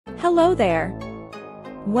Hello there.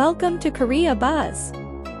 Welcome to Korea Buzz.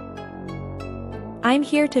 I'm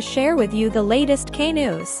here to share with you the latest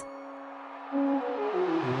K-news.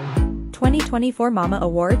 2024 Mama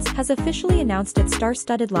Awards has officially announced its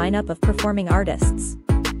star-studded lineup of performing artists.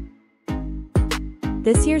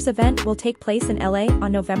 This year's event will take place in LA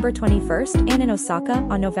on November 21st and in Osaka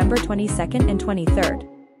on November 22nd and 23rd.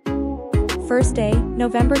 First day,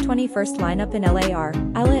 November 21st lineup in LA are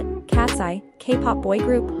ILLIT, KATSEYE, K-pop boy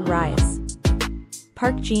group RIIZE,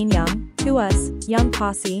 Park Jin-young, To Us, Young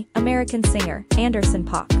Posse, American singer Anderson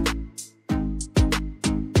 .Paak.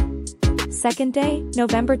 Second day,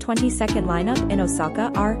 November 22nd lineup in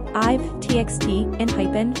Osaka are IVE, TXT,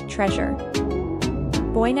 ENHYPEN, Treasure,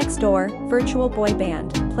 BOYNEXTDOOR, virtual boy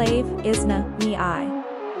band, PLAVE, izna, MEOVV.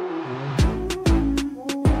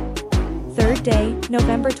 Third day,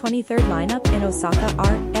 November 23rd lineup in Osaka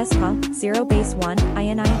are aespa, ZEROBASEONE,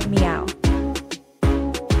 MEOVV.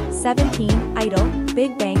 17, I-DLE,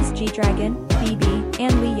 Big Bang's G-Dragon, BIBI,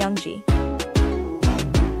 and Lee Youngji.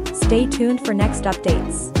 Stay tuned for next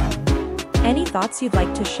updates. Any thoughts you'd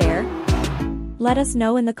like to share? Let us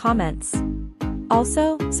know in the comments.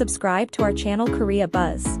 Also, subscribe to our channel Korea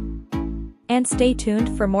Buzz. And stay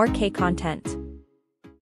tuned for more K content.